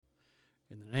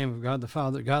In the name of God the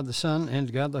Father, God the Son,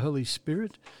 and God the Holy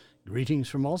Spirit, greetings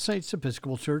from All Saints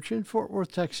Episcopal Church in Fort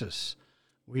Worth, Texas.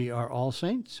 We are All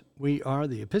Saints. We are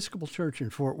the Episcopal Church in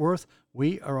Fort Worth.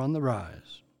 We are on the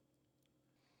rise.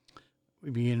 We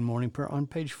begin morning prayer on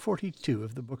page 42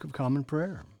 of the Book of Common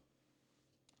Prayer.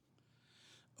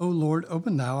 O Lord,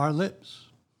 open thou our lips,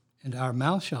 and our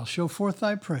mouth shall show forth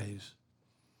thy praise.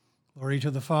 Glory to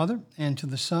the Father, and to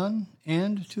the Son,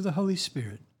 and to the Holy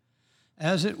Spirit,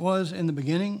 as it was in the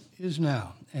beginning, is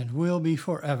now, and will be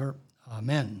forever.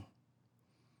 Amen.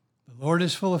 The Lord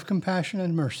is full of compassion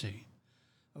and mercy.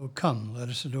 O come, let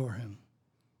us adore him.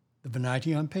 The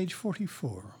Venite on page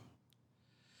 44.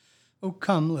 O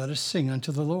come, let us sing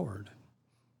unto the Lord.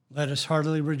 Let us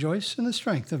heartily rejoice in the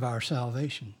strength of our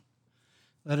salvation.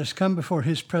 Let us come before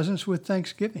his presence with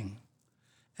thanksgiving,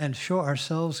 and show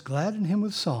ourselves glad in him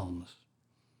with psalms.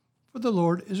 For the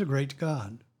Lord is a great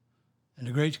God, and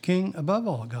a great King above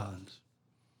all gods.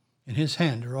 In his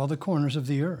hand are all the corners of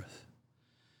the earth,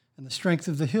 and the strength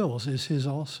of the hills is his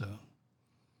also.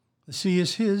 The sea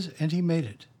is his, and he made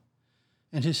it,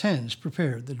 and his hands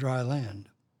prepared the dry land.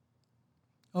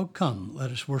 O come,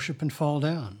 let us worship and fall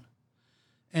down,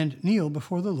 and kneel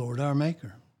before the Lord our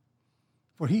Maker.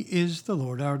 For he is the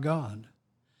Lord our God,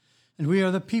 and we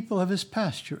are the people of his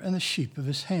pasture and the sheep of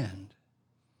his hand.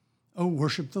 O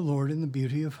worship the Lord in the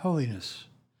beauty of holiness.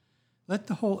 Let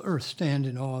the whole earth stand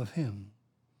in awe of him.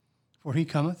 For he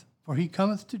cometh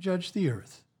to judge the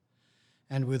earth,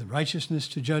 and with righteousness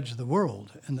to judge the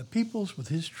world, and the peoples with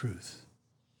his truth.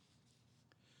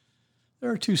 There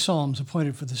are two psalms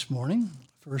appointed for this morning.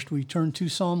 First, we turn to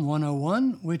Psalm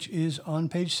 101, which is on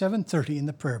page 730 in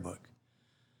the prayer book.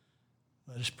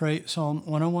 Let us pray Psalm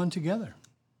 101 together.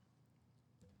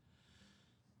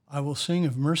 I will sing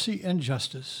of mercy and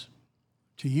justice.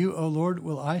 To you, O Lord,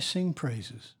 will I sing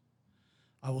praises.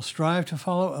 I will strive to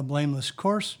follow a blameless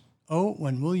course. Oh,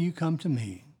 when will you come to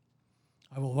me?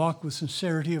 I will walk with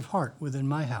sincerity of heart within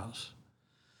my house.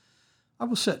 I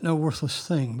will set no worthless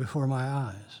thing before my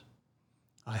eyes.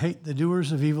 I hate the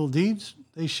doers of evil deeds.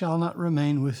 They shall not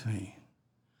remain with me.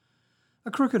 A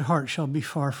crooked heart shall be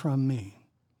far from me.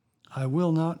 I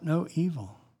will not know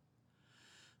evil.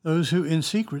 Those who in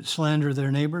secret slander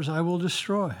their neighbors, I will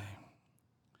destroy.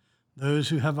 Those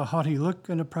who have a haughty look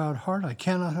and a proud heart, I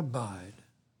cannot abide.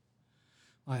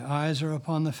 My eyes are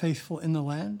upon the faithful in the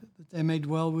land, that they may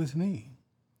dwell with me.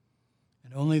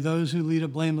 And only those who lead a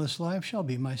blameless life shall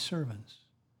be my servants.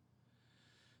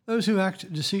 Those who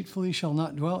act deceitfully shall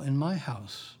not dwell in my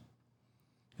house,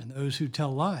 and those who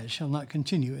tell lies shall not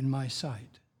continue in my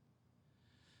sight.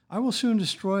 I will soon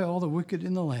destroy all the wicked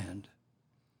in the land,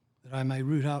 that I may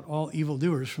root out all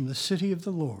evildoers from the city of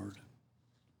the Lord.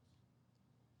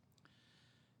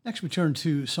 Next, we turn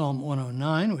to Psalm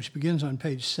 109, which begins on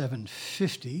page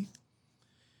 750,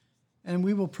 and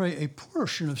we will pray a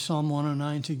portion of Psalm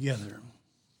 109 together.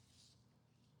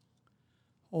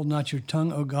 Hold not your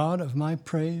tongue, O God, of my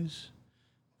praise,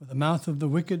 for the mouth of the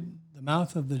wicked, the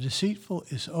mouth of the deceitful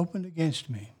is opened against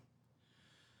me.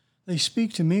 They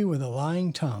speak to me with a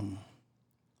lying tongue.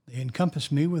 They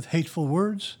encompass me with hateful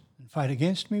words and fight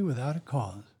against me without a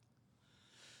cause.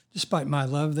 Despite my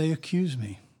love, they accuse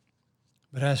me.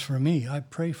 But as for me, I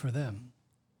pray for them.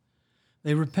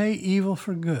 They repay evil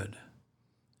for good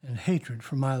and hatred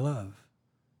for my love.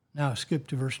 Now skip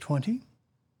to verse 20.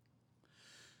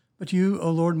 But you, O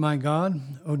Lord my God,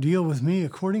 O deal with me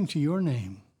according to your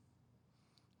name.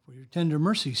 For your tender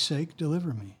mercy's sake,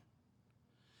 deliver me.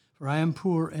 For I am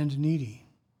poor and needy,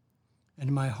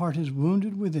 and my heart is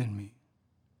wounded within me.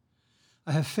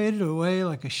 I have faded away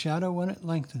like a shadow when it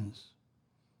lengthens.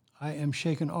 I am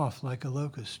shaken off like a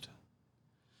locust.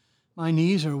 My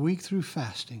knees are weak through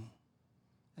fasting,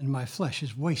 and my flesh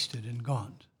is wasted and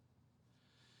gaunt.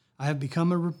 I have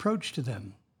become a reproach to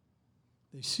them.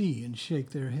 They see and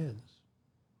shake their heads.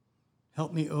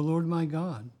 Help me, O Lord my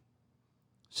God.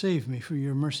 Save me for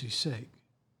your mercy's sake.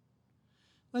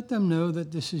 Let them know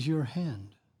that this is your hand,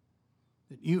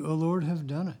 that you, O Lord, have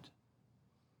done it.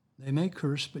 They may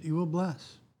curse, but you will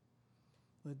bless.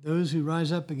 Let those who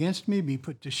rise up against me be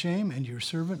put to shame, and your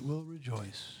servant will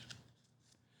rejoice.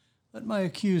 Let my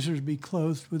accusers be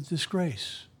clothed with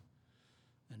disgrace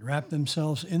and wrap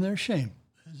themselves in their shame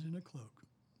as in a cloak.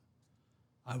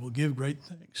 I will give great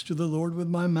thanks to the Lord with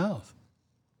my mouth.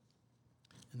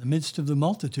 In the midst of the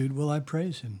multitude will I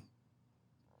praise him,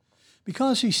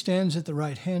 because he stands at the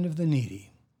right hand of the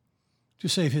needy to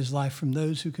save his life from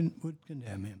those who would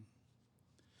condemn him.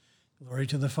 Glory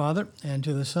to the Father, and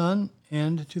to the Son,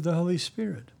 and to the Holy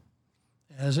Spirit,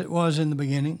 as it was in the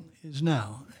beginning, is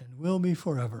now, and will be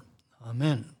forever.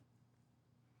 Amen.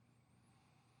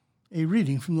 A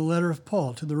reading from the letter of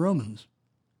Paul to the Romans.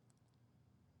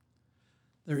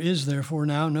 There is therefore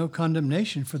now no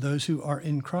condemnation for those who are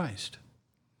in Christ.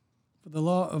 For the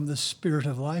law of the Spirit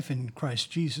of life in Christ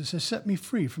Jesus has set me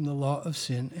free from the law of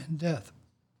sin and death.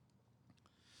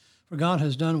 For God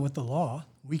has done what the law,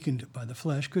 weakened by the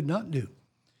flesh, could not do.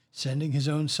 Sending his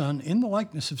own Son in the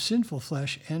likeness of sinful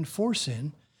flesh, and for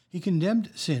sin, he condemned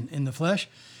sin in the flesh,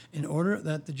 in order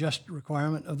that the just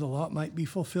requirement of the law might be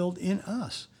fulfilled in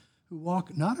us, who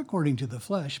walk not according to the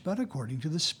flesh, but according to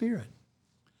the Spirit.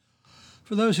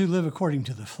 For those who live according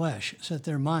to the flesh set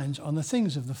their minds on the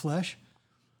things of the flesh,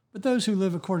 but those who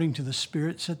live according to the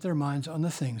Spirit set their minds on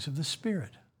the things of the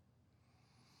Spirit.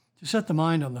 To set the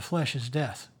mind on the flesh is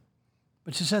death,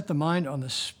 but to set the mind on the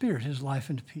Spirit is life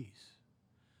and peace.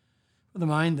 For the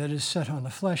mind that is set on the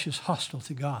flesh is hostile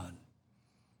to God.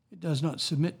 It does not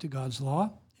submit to God's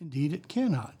law. Indeed, it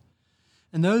cannot.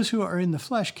 And those who are in the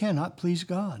flesh cannot please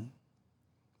God.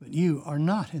 But you are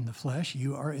not in the flesh,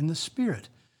 you are in the Spirit,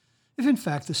 if in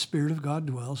fact the Spirit of God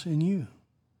dwells in you.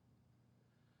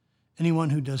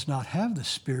 Anyone who does not have the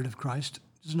Spirit of Christ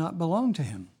does not belong to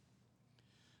him.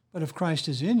 But if Christ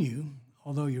is in you,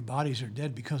 although your bodies are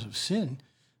dead because of sin,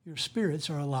 your spirits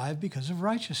are alive because of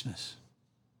righteousness.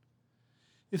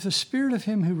 If the Spirit of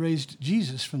him who raised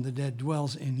Jesus from the dead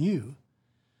dwells in you,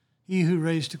 he who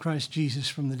raised Christ Jesus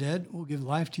from the dead will give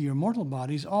life to your mortal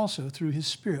bodies also through his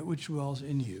Spirit which dwells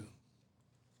in you.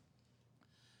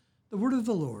 The word of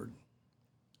the Lord.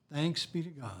 Thanks be to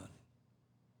God.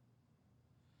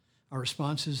 Our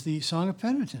response is the Song of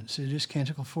Penitence. It is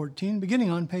Canticle 14, beginning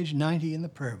on page 90 in the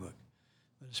prayer book.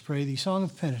 Let us pray the Song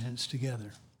of Penitence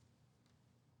together.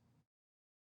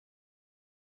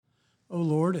 O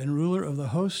Lord and ruler of the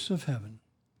hosts of heaven,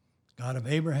 God of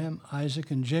Abraham, Isaac,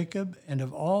 and Jacob, and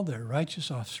of all their righteous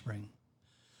offspring,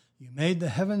 you made the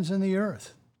heavens and the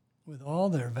earth with all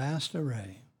their vast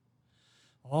array.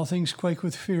 All things quake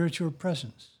with fear at your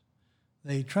presence.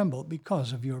 They tremble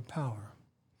because of your power.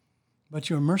 But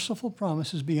your merciful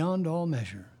promise is beyond all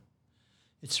measure.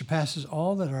 It surpasses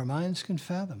all that our minds can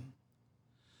fathom.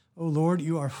 O Lord,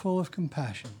 you are full of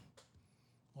compassion,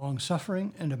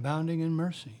 long-suffering and abounding in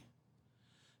mercy.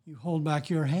 You hold back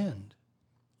your hand.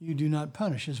 You do not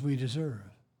punish as we deserve.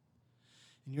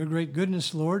 In your great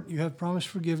goodness, Lord, you have promised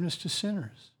forgiveness to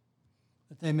sinners,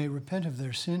 that they may repent of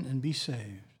their sin and be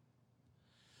saved.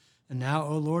 And now,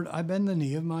 O Lord, I bend the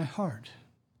knee of my heart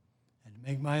and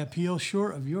make my appeal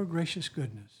sure of your gracious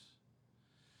goodness.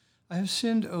 I have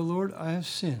sinned, O Lord, I have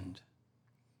sinned,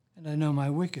 and I know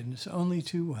my wickedness only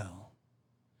too well.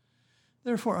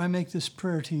 Therefore I make this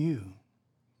prayer to you.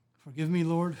 Forgive me,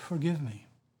 Lord, forgive me.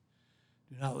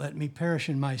 Do not let me perish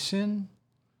in my sin,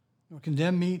 nor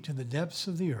condemn me to the depths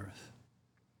of the earth.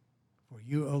 For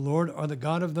you, O Lord, are the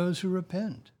God of those who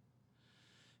repent,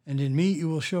 and in me you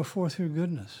will show forth your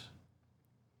goodness.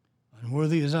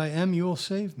 Unworthy as I am, you will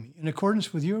save me, in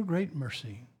accordance with your great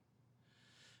mercy.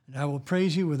 And I will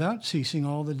praise you without ceasing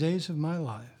all the days of my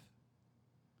life.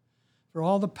 For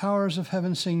all the powers of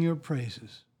heaven sing your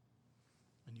praises,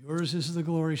 and yours is the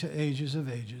glory to ages of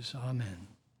ages. Amen.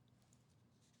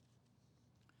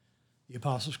 The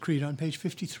Apostles' Creed on page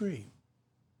 53.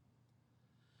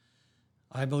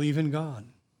 I believe in God,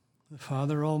 the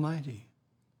Father Almighty,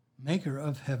 maker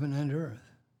of heaven and earth,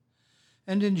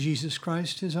 and in Jesus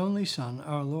Christ, his only Son,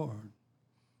 our Lord,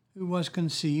 who was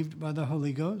conceived by the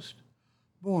Holy Ghost,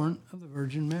 born of the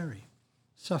Virgin Mary,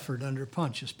 suffered under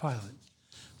Pontius Pilate,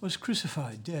 was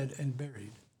crucified, dead, and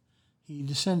buried. He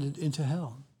descended into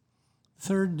hell. The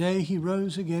third day he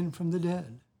rose again from the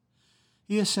dead.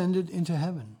 He ascended into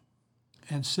heaven,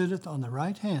 and sitteth on the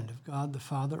right hand of God the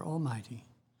Father Almighty.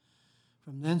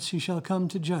 From thence he shall come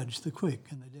to judge the quick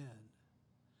and the dead.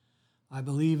 I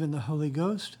believe in the Holy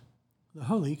Ghost, the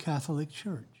Holy Catholic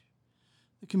Church,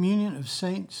 the communion of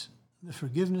saints, the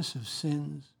forgiveness of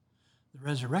sins, the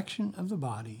resurrection of the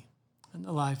body, and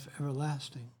the life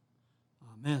everlasting.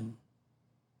 Amen.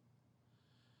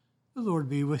 The Lord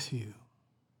be with you.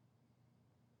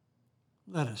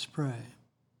 Let us pray.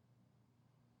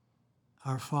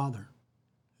 Our Father,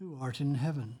 who art in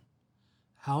heaven,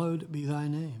 hallowed be thy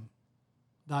name.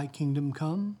 Thy kingdom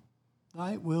come,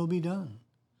 thy will be done,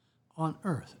 on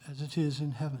earth as it is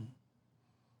in heaven.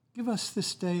 Give us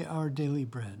this day our daily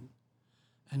bread,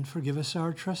 and forgive us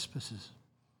our trespasses,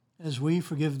 as we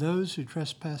forgive those who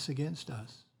trespass against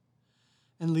us.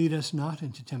 And lead us not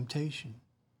into temptation,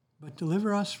 but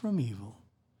deliver us from evil.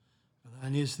 For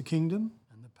thine is the kingdom,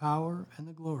 and the power, and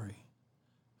the glory,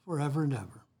 forever and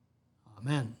ever.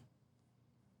 Amen.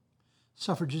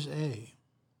 Suffrages A.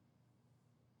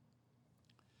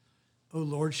 O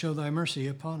Lord, show thy mercy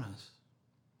upon us.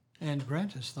 and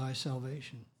grant us thy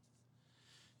salvation.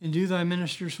 Endue thy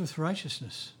ministers with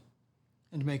righteousness,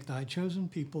 and make thy chosen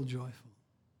people joyful.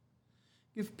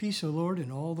 Give peace, O Lord,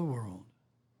 in all the world,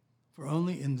 for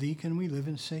only in thee can we live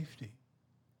in safety.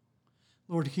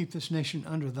 Lord, keep this nation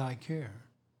under thy care,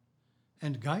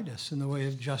 and guide us in the way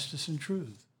of justice and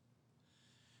truth.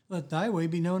 Let thy way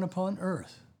be known upon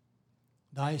earth,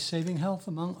 thy saving health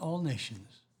among all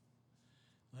nations.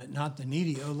 Let not the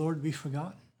needy, O Lord, be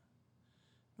forgotten,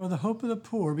 nor the hope of the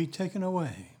poor be taken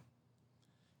away.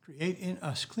 Create in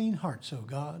us clean hearts, O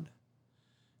God,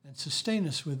 and sustain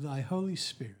us with thy Holy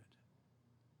Spirit.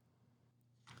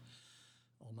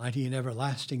 Almighty and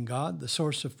everlasting God, the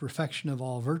source of perfection of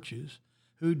all virtues,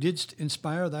 who didst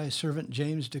inspire thy servant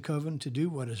James de Coven to do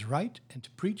what is right and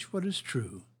to preach what is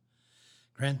true,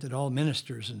 grant that all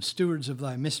ministers and stewards of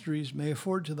thy mysteries may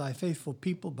afford to thy faithful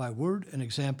people by word and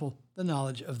example the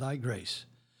knowledge of thy grace.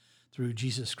 Through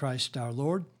Jesus Christ our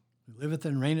Lord, who liveth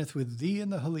and reigneth with thee in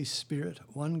the Holy Spirit,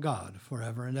 one God,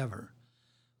 forever and ever.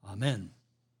 Amen.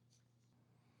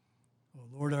 O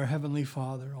Lord, our heavenly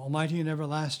Father, almighty and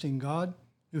everlasting God,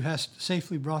 who hast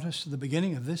safely brought us to the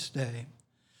beginning of this day,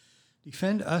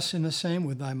 defend us in the same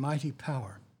with thy mighty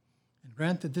power, and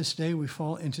grant that this day we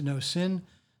fall into no sin,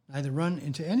 neither run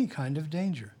into any kind of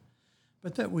danger,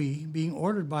 but that we, being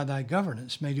ordered by thy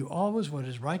governance, may do always what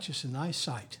is righteous in thy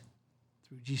sight.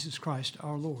 Through Jesus Christ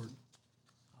our Lord.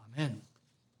 Amen.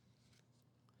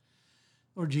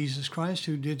 Lord Jesus Christ,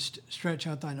 who didst stretch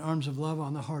out thine arms of love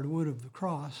on the hard wood of the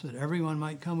cross, that everyone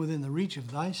might come within the reach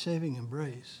of thy saving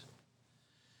embrace,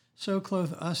 so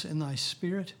clothe us in thy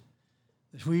Spirit,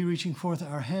 that we, reaching forth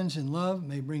our hands in love,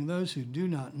 may bring those who do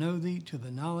not know thee to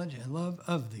the knowledge and love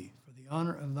of thee, for the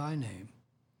honor of thy name.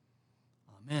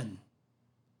 Amen.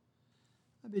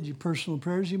 I bid you personal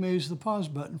prayers. You may use the pause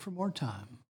button for more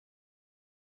time.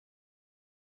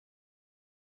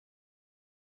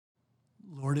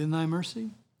 Lord, in thy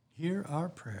mercy, hear our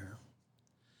prayer.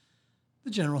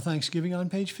 The General Thanksgiving on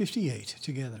page 58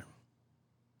 together.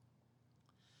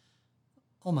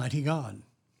 Almighty God,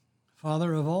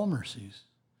 Father of all mercies,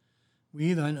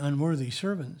 we, thine unworthy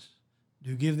servants,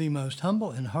 do give thee most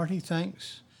humble and hearty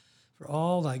thanks for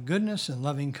all thy goodness and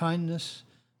loving kindness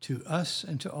to us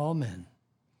and to all men.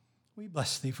 We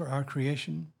bless thee for our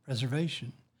creation,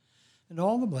 preservation, and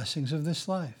all the blessings of this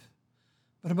life,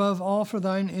 but above all for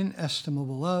thine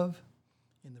inestimable love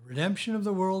in the redemption of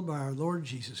the world by our Lord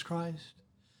Jesus Christ,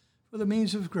 for the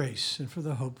means of grace and for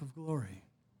the hope of glory.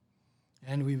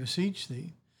 And we beseech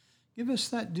thee, give us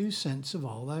that due sense of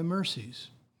all thy mercies,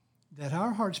 that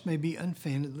our hearts may be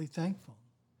unfeignedly thankful,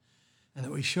 and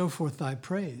that we show forth thy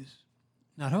praise,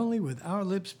 not only with our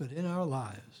lips but in our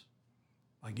lives,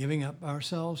 by giving up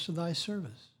ourselves to thy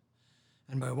service,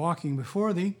 and by walking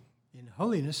before thee in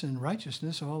holiness and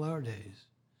righteousness all our days.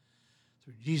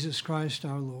 Through Jesus Christ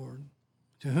our Lord,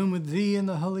 to whom with thee and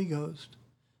the Holy Ghost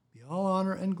be all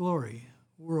honor and glory,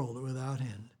 world without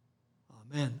end.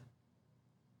 Amen.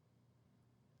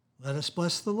 Let us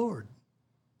bless the Lord.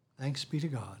 Thanks be to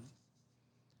God.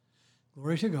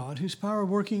 Glory to God, whose power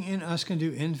working in us can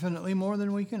do infinitely more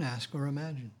than we can ask or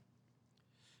imagine.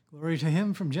 Glory to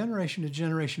him from generation to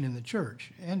generation in the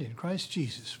church and in Christ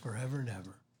Jesus forever and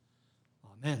ever.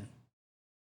 Amen.